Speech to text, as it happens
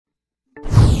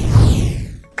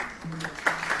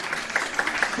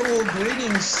Well,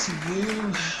 greetings to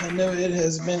you. I know it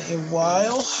has been a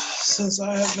while since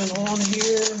I have been on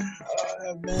here. I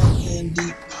have been in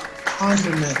deep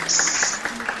ponderments.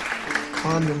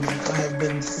 I have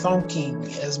been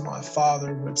thunking, as my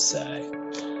father would say.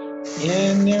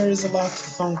 And there is a lot to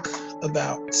thunk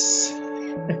about.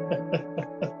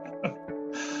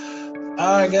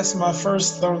 I guess my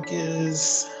first thunk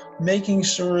is making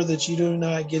sure that you do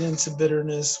not get into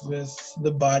bitterness with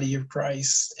the body of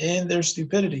Christ and their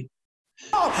stupidity.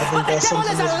 I think that's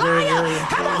something that's very, very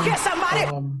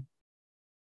important.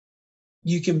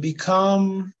 You can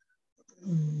become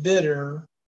bitter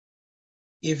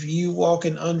if you walk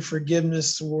in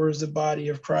unforgiveness towards the body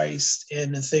of Christ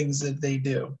and the things that they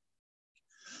do.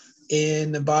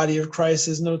 And the body of Christ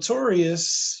is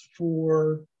notorious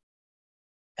for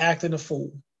acting a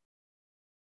fool.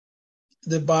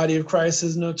 The body of Christ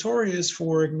is notorious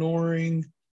for ignoring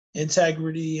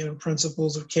integrity and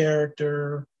principles of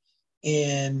character,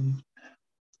 and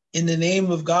in the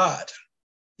name of God,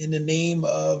 in the name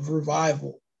of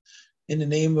revival, in the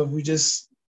name of we just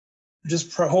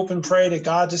hope and pray that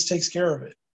God just takes care of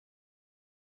it.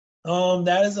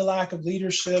 That is a lack of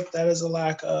leadership. That is a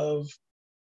lack of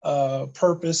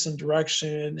purpose and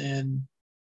direction, and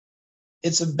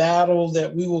it's a battle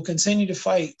that we will continue to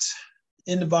fight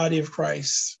in the body of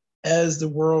Christ as the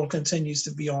world continues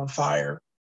to be on fire.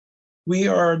 We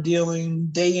are dealing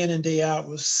day in and day out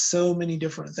with so many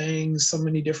different things, so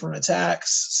many different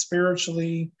attacks,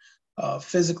 spiritually,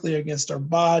 physically against our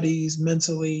bodies,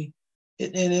 mentally,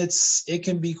 and it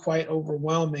can be quite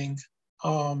overwhelming.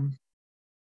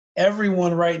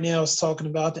 Everyone right now is talking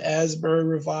about the Asbury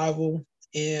revival,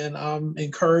 and I'm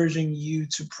encouraging you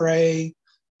to pray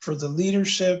for the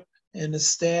leadership and the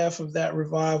staff of that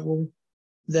revival,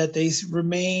 that they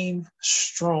remain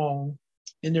strong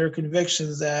in their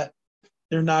convictions that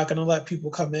they're not going to let people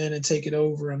come in and take it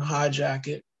over and hijack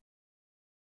it.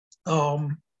 I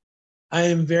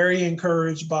am very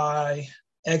encouraged by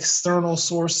external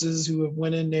sources who have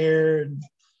went in there and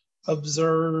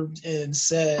observed and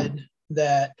said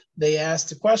that they asked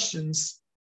the questions,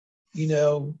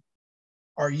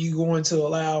 are you going to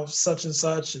allow such and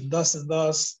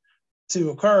thus to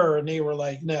occur? And they were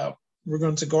like, no, we're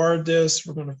going to guard this,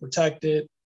 we're going to protect it,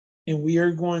 and we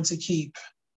are going to keep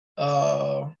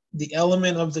the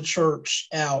element of the church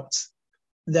out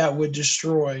that would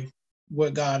destroy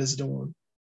what God is doing.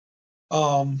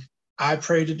 I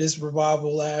pray that this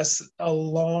revival lasts a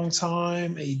long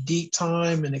time, a deep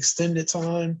time, an extended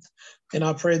time, and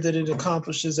I pray that it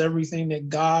accomplishes everything that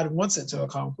God wants it to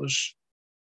accomplish.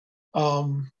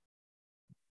 That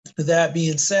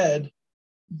being said,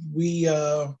 we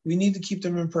need to keep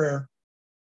them in prayer.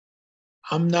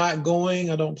 I'm not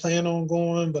going. I don't plan on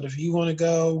going, but if you want to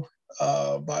go,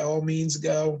 by all means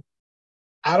go.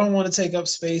 I don't want to take up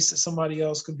space that somebody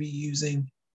else could be using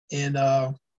in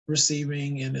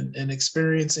receiving and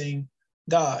experiencing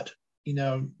God.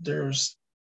 There's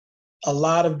a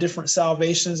lot of different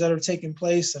salvations that are taking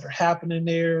place, that are happening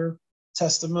there,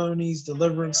 testimonies,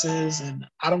 deliverances, and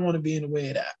I don't want to be in the way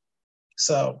of that.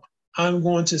 So I'm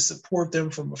going to support them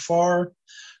from afar.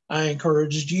 I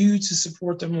encouraged you to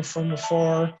support them from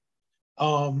afar,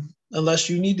 unless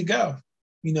you need to go.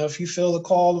 If you feel the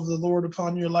call of the Lord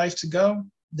upon your life to go,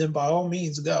 then by all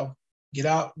means go. Get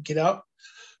out,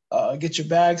 get your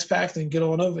bags packed and get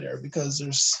on over there, because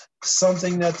there's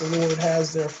something that the Lord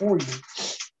has there for you.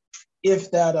 If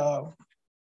that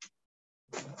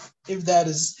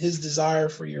is his desire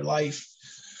for your life.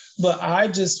 But I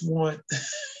just want,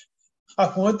 I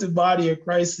want the body of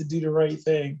Christ to do the right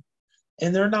thing.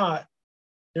 And they're not,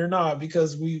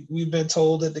 because we've been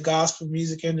told that the gospel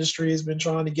music industry has been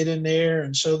trying to get in there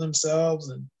and show themselves,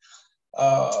 and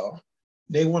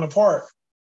they want a part.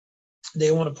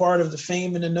 They want a part of the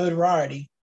fame and the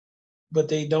notoriety, but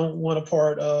they don't want a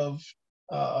part of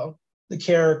the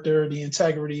character, the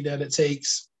integrity that it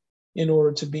takes in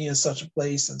order to be in such a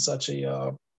place and such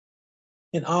an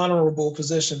honorable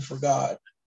position for God.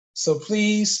 So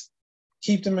please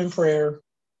keep them in prayer.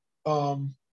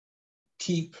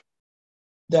 Keep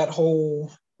that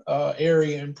whole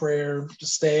area in prayer, the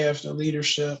staff, the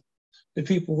leadership, the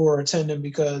people who are attending,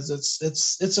 because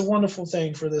it's a wonderful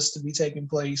thing for this to be taking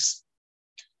place.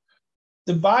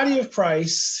 The body of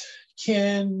Christ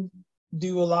can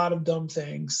do a lot of dumb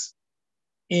things.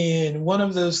 And one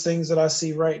of those things that I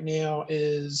see right now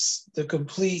is the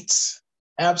complete,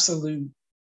 absolute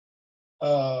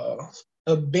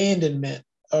abandonment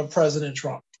of President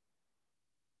Trump.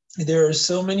 There are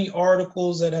so many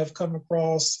articles that have come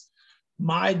across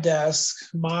my desk,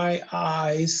 my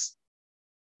eyes,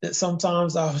 that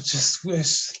sometimes I would just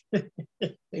wish they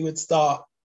would stop.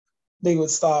 they would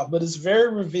stop. But it's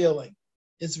very revealing.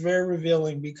 It's very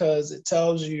revealing because it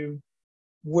tells you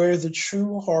where the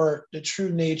true heart, the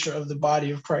true nature of the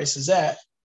body of Christ is at.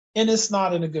 And it's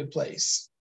not in a good place.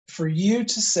 For you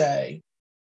to say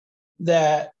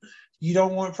that you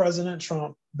don't want President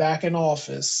Trump back in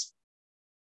office,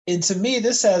 and to me,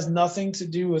 this has nothing to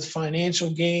do with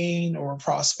financial gain or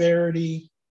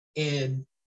prosperity. And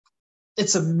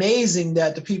it's amazing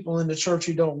that the people in the church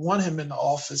who don't want him in the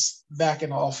office, back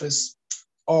in office,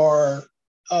 are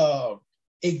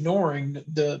ignoring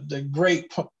the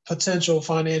great potential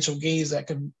financial gains that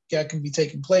can be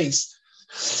taking place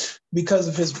because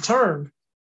of his return.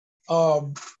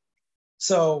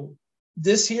 So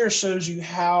this here shows you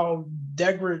how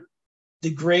degraded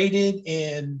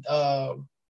and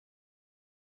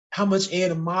how much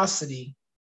animosity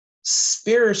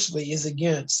spiritually is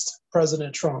against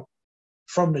President Trump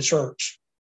from the church.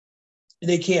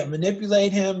 They can't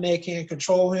manipulate him, they can't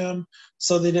control him,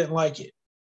 so they didn't like it.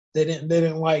 They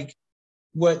didn't like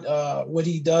what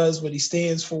he does, what he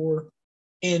stands for.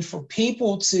 And for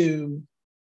people to,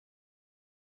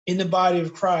 in the body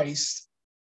of Christ,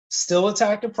 still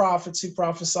attack the prophets who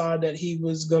prophesied that he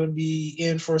was going to be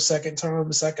in for a second term,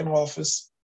 a second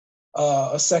office,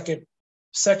 a second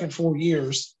 4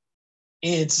 years,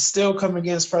 and to still come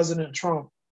against President Trump,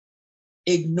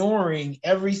 ignoring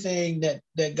everything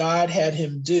that God had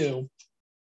him do,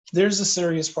 there's a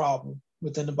serious problem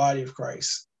within the body of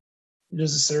Christ.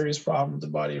 There's a serious problem with the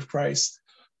body of Christ.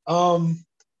 I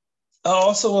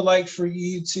also would like for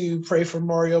you to pray for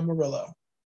Mario Murillo.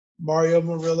 Mario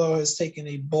Murillo has taken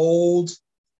a bold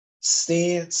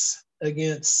stance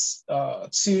against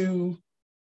two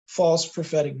false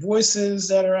prophetic voices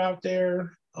that are out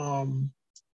there.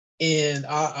 And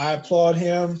I applaud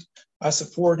him. I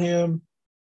support him.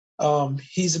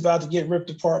 He's about to get ripped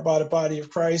apart by the body of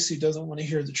Christ, who doesn't want to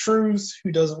hear the truth,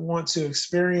 who doesn't want to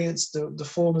experience the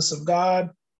fullness of God.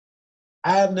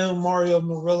 I have known Mario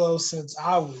Murillo since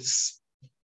I was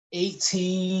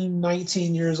 18,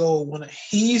 19 years old, when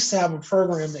he used to have a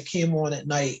program that came on at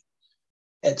night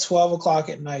at 12 o'clock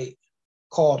at night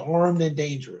called Armed and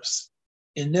Dangerous.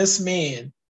 And this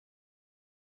man,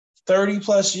 30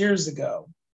 plus years ago,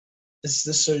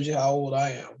 this shows you how old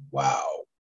I am. Wow.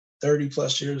 30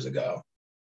 plus years ago,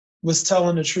 was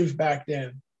telling the truth back then.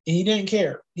 And he didn't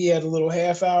care. He had a little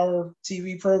half-hour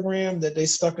TV program that they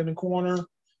stuck in the corner,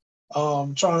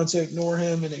 trying to ignore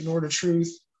him and ignore the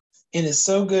truth. And it's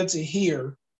so good to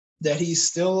hear that he's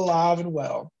still alive and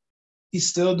well. He's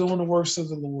still doing the works of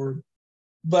the Lord.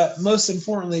 But most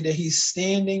importantly, that he's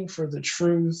standing for the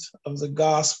truth of the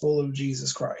gospel of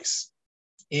Jesus Christ.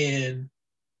 And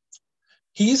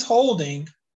he's holding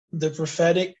the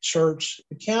prophetic church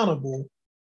accountable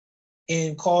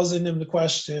and causing them to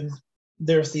question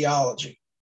their theology.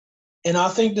 And I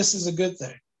think this is a good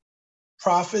thing.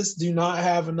 Prophets do not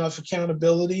have enough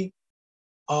accountability.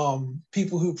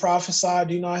 People who prophesy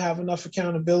do not have enough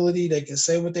accountability. They can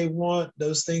say what they want.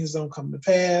 Those things don't come to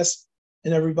pass.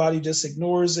 And everybody just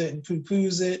ignores it and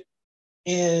poo-poos it.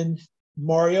 And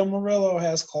Mario Murillo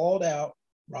has called out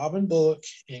Robin Bullock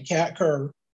and Kat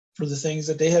Kerr for the things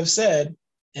that they have said,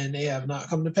 and they have not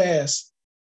come to pass.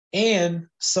 And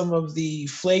some of the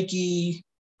flaky,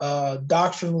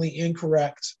 doctrinally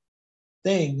incorrect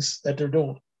things that they're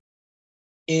doing.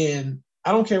 And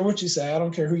I don't care what you say. I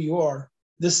don't care who you are.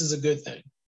 This is a good thing,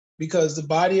 because the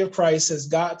body of Christ has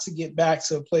got to get back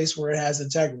to a place where it has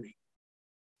integrity.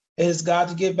 It has got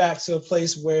to get back to a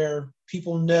place where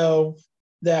people know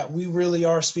that we really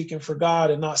are speaking for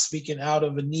God and not speaking out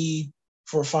of a need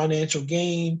for financial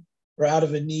gain or out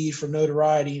of a need for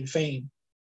notoriety and fame.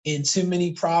 And too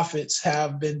many prophets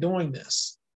have been doing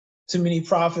this. Too many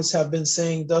prophets have been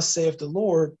saying, "Thus saith the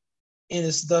Lord," and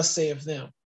it's "Thus saith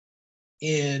them."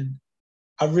 And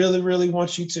I really, really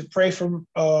want you to pray for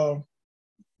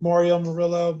Mario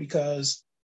Murillo, because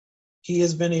he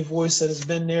has been a voice that has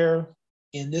been there.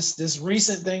 And this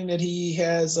recent thing that he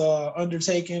has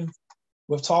undertaken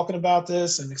with talking about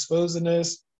this and exposing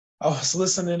this, I was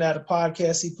listening at a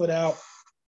podcast he put out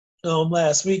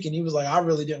last week, and he was like, "I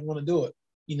really didn't want to do it.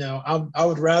 You know, I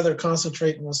would rather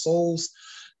concentrate on souls.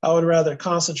 I would rather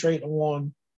concentrate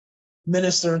on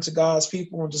ministering to God's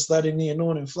people and just letting the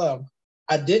anointing flow.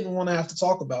 I didn't want to have to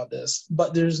talk about this,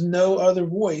 but there's no other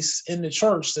voice in the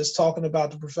church that's talking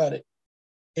about the prophetic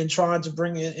and trying to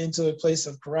bring it into a place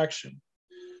of correction."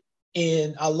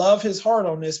 And I love his heart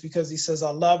on this, because he says,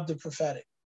 "I love the prophetic.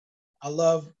 I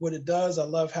love what it does. I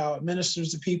love how it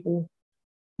ministers to people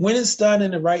when it's done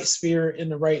in the right spirit, in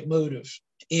the right motive."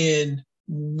 And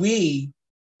we,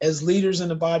 as leaders in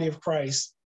the body of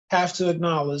Christ, have to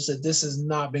acknowledge that this has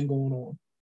not been going on.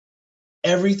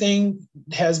 everything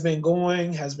has been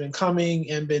coming,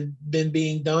 and been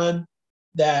being done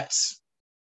that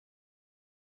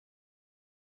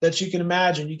you can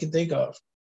imagine, you can think of.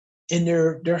 And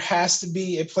there has to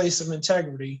be a place of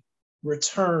integrity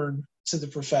return to the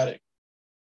prophetic.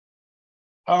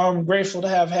 I'm grateful to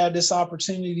have had this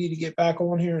opportunity to get back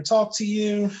on here and talk to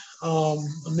you. I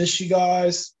miss you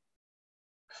guys.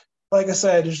 Like I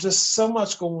said, there's just so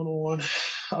much going on.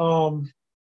 I'm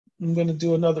going to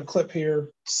do another clip here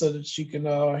so that you can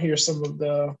hear some of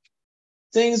the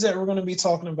things that we're going to be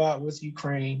talking about with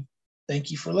Ukraine. Thank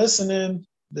you for listening.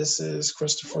 This is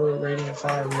Christopher Radiant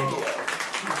Fire Radio. Be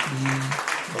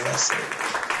blessed.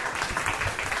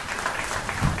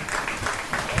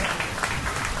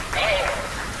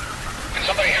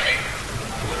 Somebody hear me?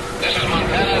 This is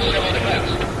Montana Civil Defense.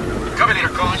 Cover leader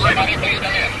calling Raven. Somebody please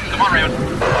come in. Come on, Raven.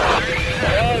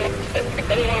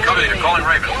 Cover leader calling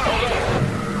Raven.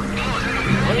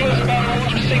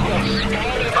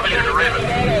 Cover leader to Raven.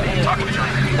 Talk to me, John.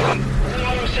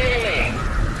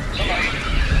 Somebody.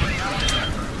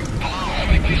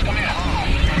 Somebody please come in.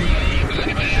 Is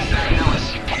anybody out there in Ellis?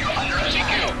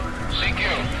 CQ.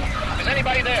 Is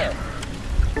anybody there?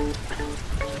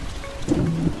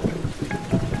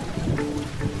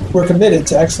 We're committed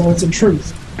to excellence and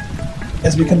truth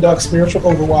as we conduct spiritual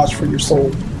overwatch for your soul.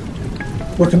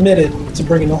 We're committed to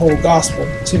bringing the whole gospel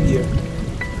to you.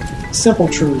 Simple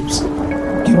truths,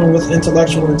 given with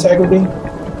intellectual integrity,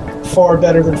 far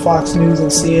better than Fox News and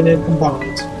CNN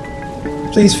combined.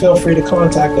 Please feel free to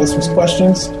contact us with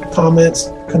questions,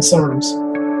 comments, concerns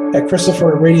at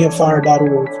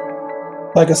ChristopherRadiantFire.org.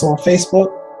 Like us on Facebook,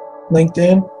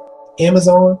 LinkedIn,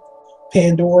 Amazon,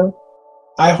 Pandora,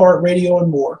 iHeartRadio,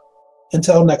 and more.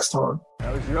 Until next time.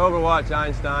 That was your Overwatch,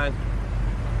 Einstein.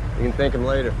 You can thank him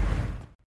later.